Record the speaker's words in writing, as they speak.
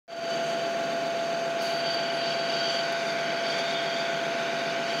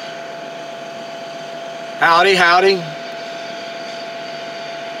Howdy, howdy.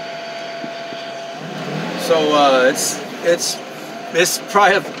 So it's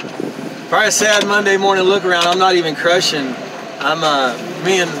probably a sad Monday morning look around. I'm not even crushing. We're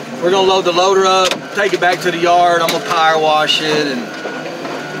gonna load the loader up, take it back to the yard. I'm gonna power wash it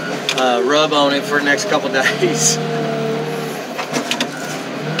and rub on it for the next couple days.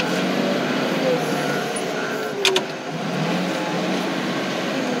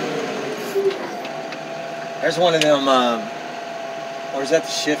 There's one of them, or is that the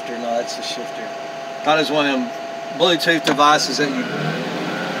shifter? No, that's the shifter. I thought it was one of them Bluetooth devices that you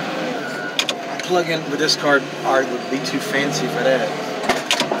plug in with this card. Art would be too fancy for that.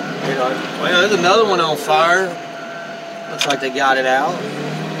 You know, well, there's another one on fire. Looks like they got it out.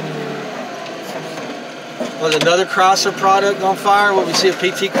 Was another Crosser product on fire? What we see a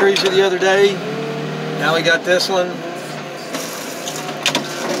PT Cruiser the other day. Now we got this one.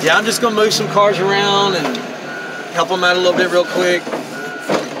 Yeah, I'm just gonna move some cars around and help them out a little bit real quick,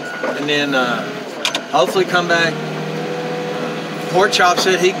 and then hopefully come back. Pork Chop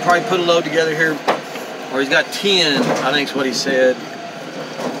said he can probably put a load together here, or he's got 10, I think is what he said.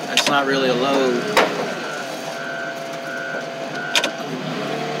 That's not really a load.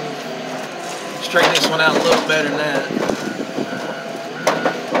 Straighten this one out a little better than that.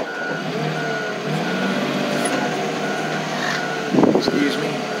 Excuse me.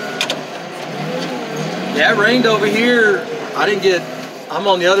 Yeah, it rained over here. I'm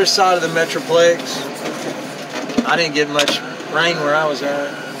on the other side of the Metroplex. I didn't get much rain where I was at.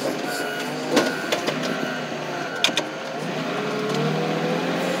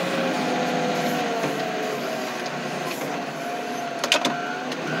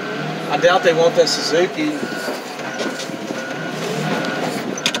 I doubt they want that Suzuki.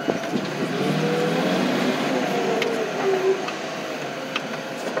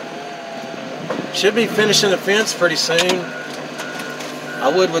 Should be finishing the fence pretty soon. I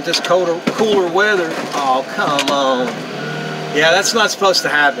would with this cooler weather. Oh, come on. Yeah, that's not supposed to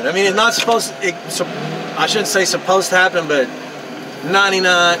happen. I mean, it's not supposed to, I shouldn't say supposed to happen, but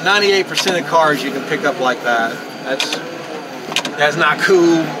 98% of cars you can pick up like that. That's not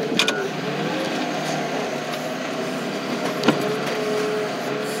cool.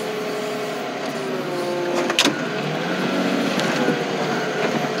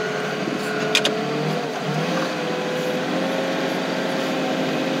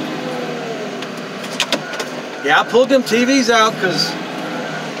 Yeah, I pulled them TVs out because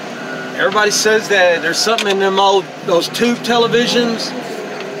everybody says that there's something in those tube televisions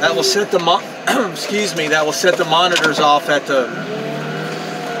that will set the that will set the monitors off at the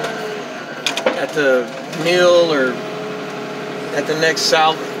mill or at the next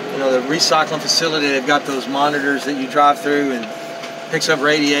south, the recycling facility. They've got those monitors that you drive through and picks up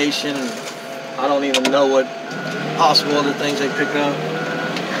radiation. I don't even know what possible other things they pick up.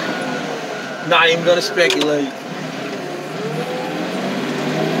 Not even gonna speculate.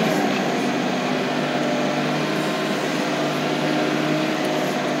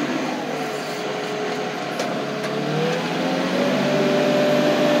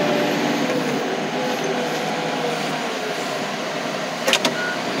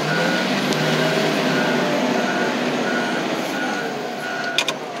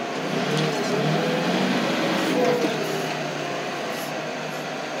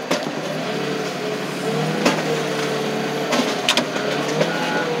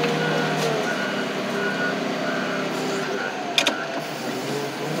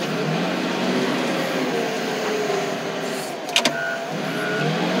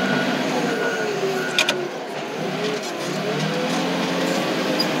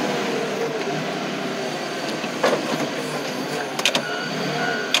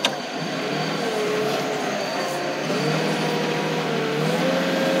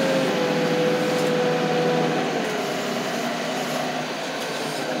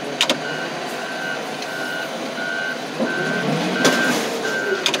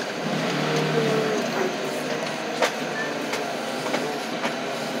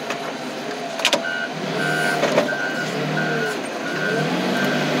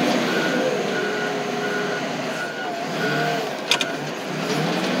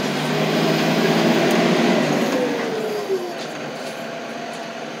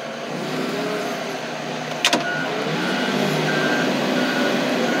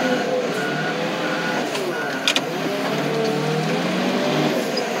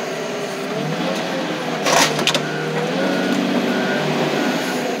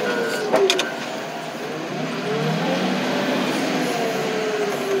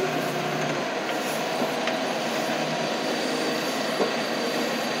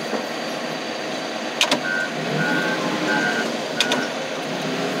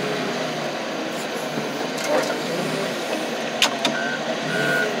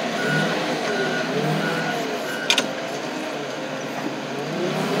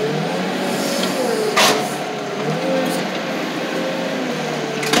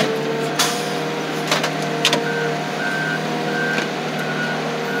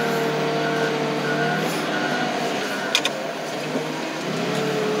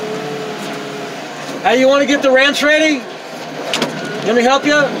 Hey, you want to get the ranch ready? Let me help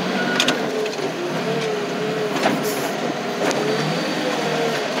you?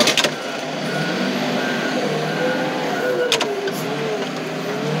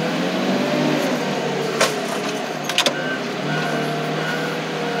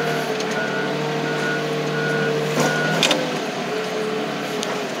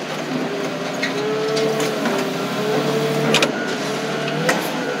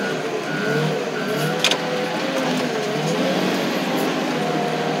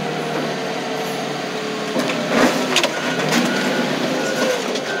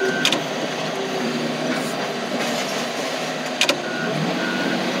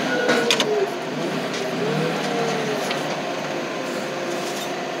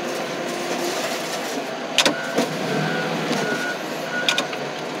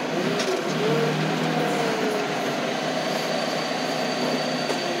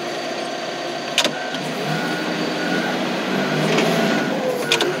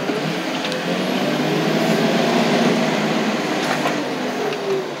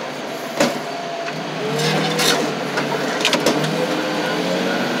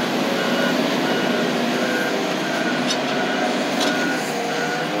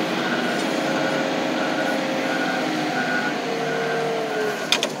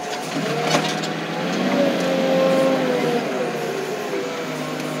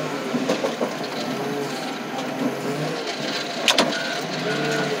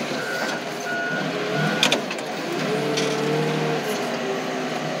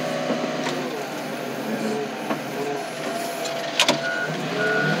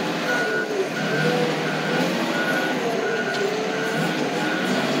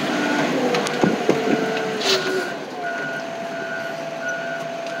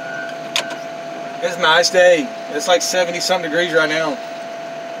 It's a nice day. It's like 70-something degrees right now.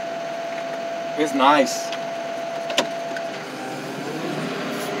 It's nice.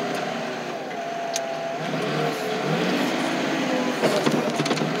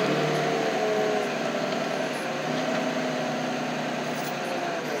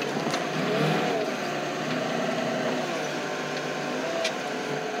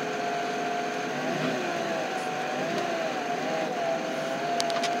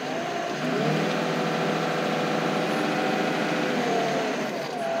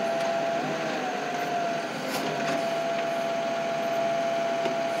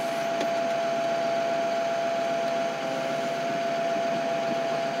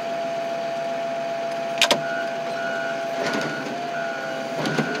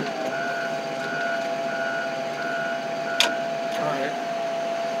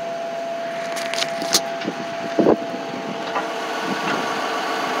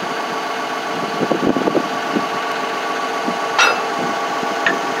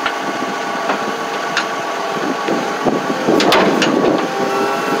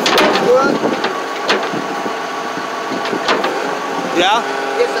 Yeah?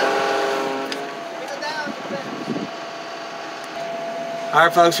 Yes, sir. All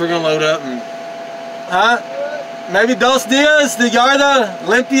right, folks, we're gonna load up and, maybe 2 días de yarda,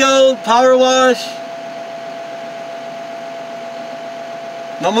 limpio, power wash.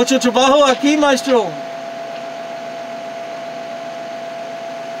 No mucho trabajo aquí, maestro.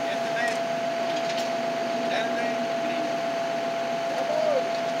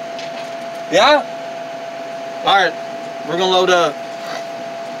 Yeah? All right, we're gonna load up.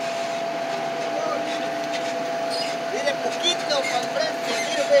 Mire poquito para el frente,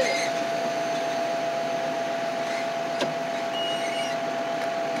 mire, mire.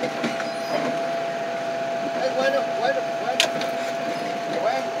 Es bueno.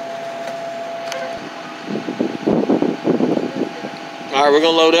 All right, we're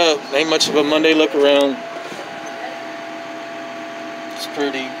gonna load up. Ain't much of a Monday look around. It's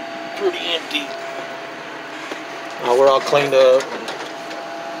pretty empty. We're all cleaned up.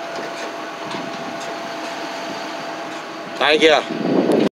 Thank you.